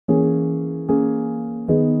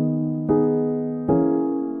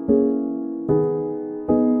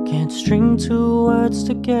can't string two words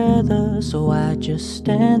together, so I just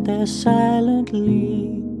stand there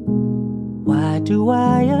silently. Why do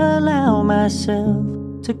I allow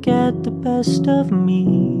myself to get the best of me?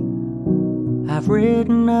 I've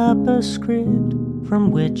written up a script from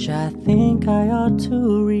which I think I ought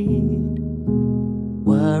to read.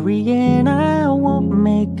 Worrying I won't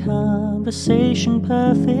make conversation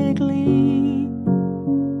perfectly.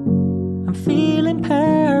 I'm feeling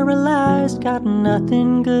paralyzed, got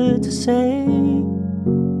nothing good to say.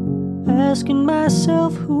 Asking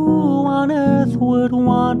myself who on earth would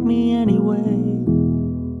want me anyway.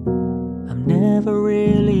 I'm never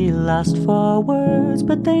really lost for words,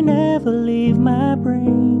 but they never leave my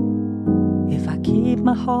brain. If I keep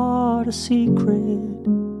my heart a secret,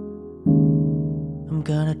 I'm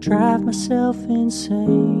gonna drive myself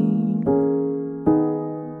insane.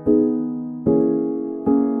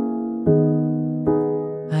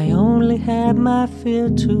 I only had my fear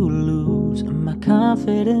to lose and my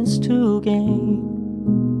confidence to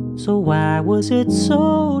gain. So why was it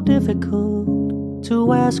so difficult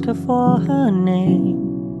to ask her for her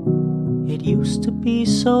name? It used to be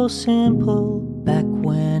so simple back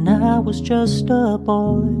when I was just a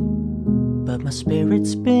boy. But my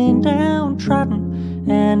spirit's been downtrodden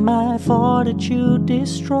and my fortitude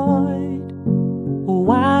destroyed.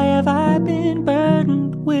 Why have I been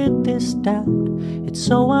burdened with this doubt? It's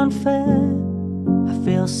so unfair. I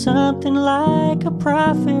feel something like a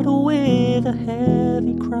prophet with a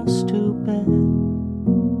heavy cross to bear.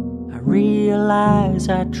 I realize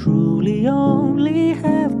I truly only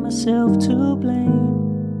have myself to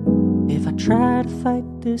blame. If I try to fight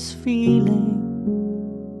this feeling,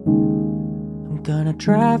 I'm gonna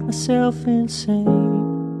drive myself insane.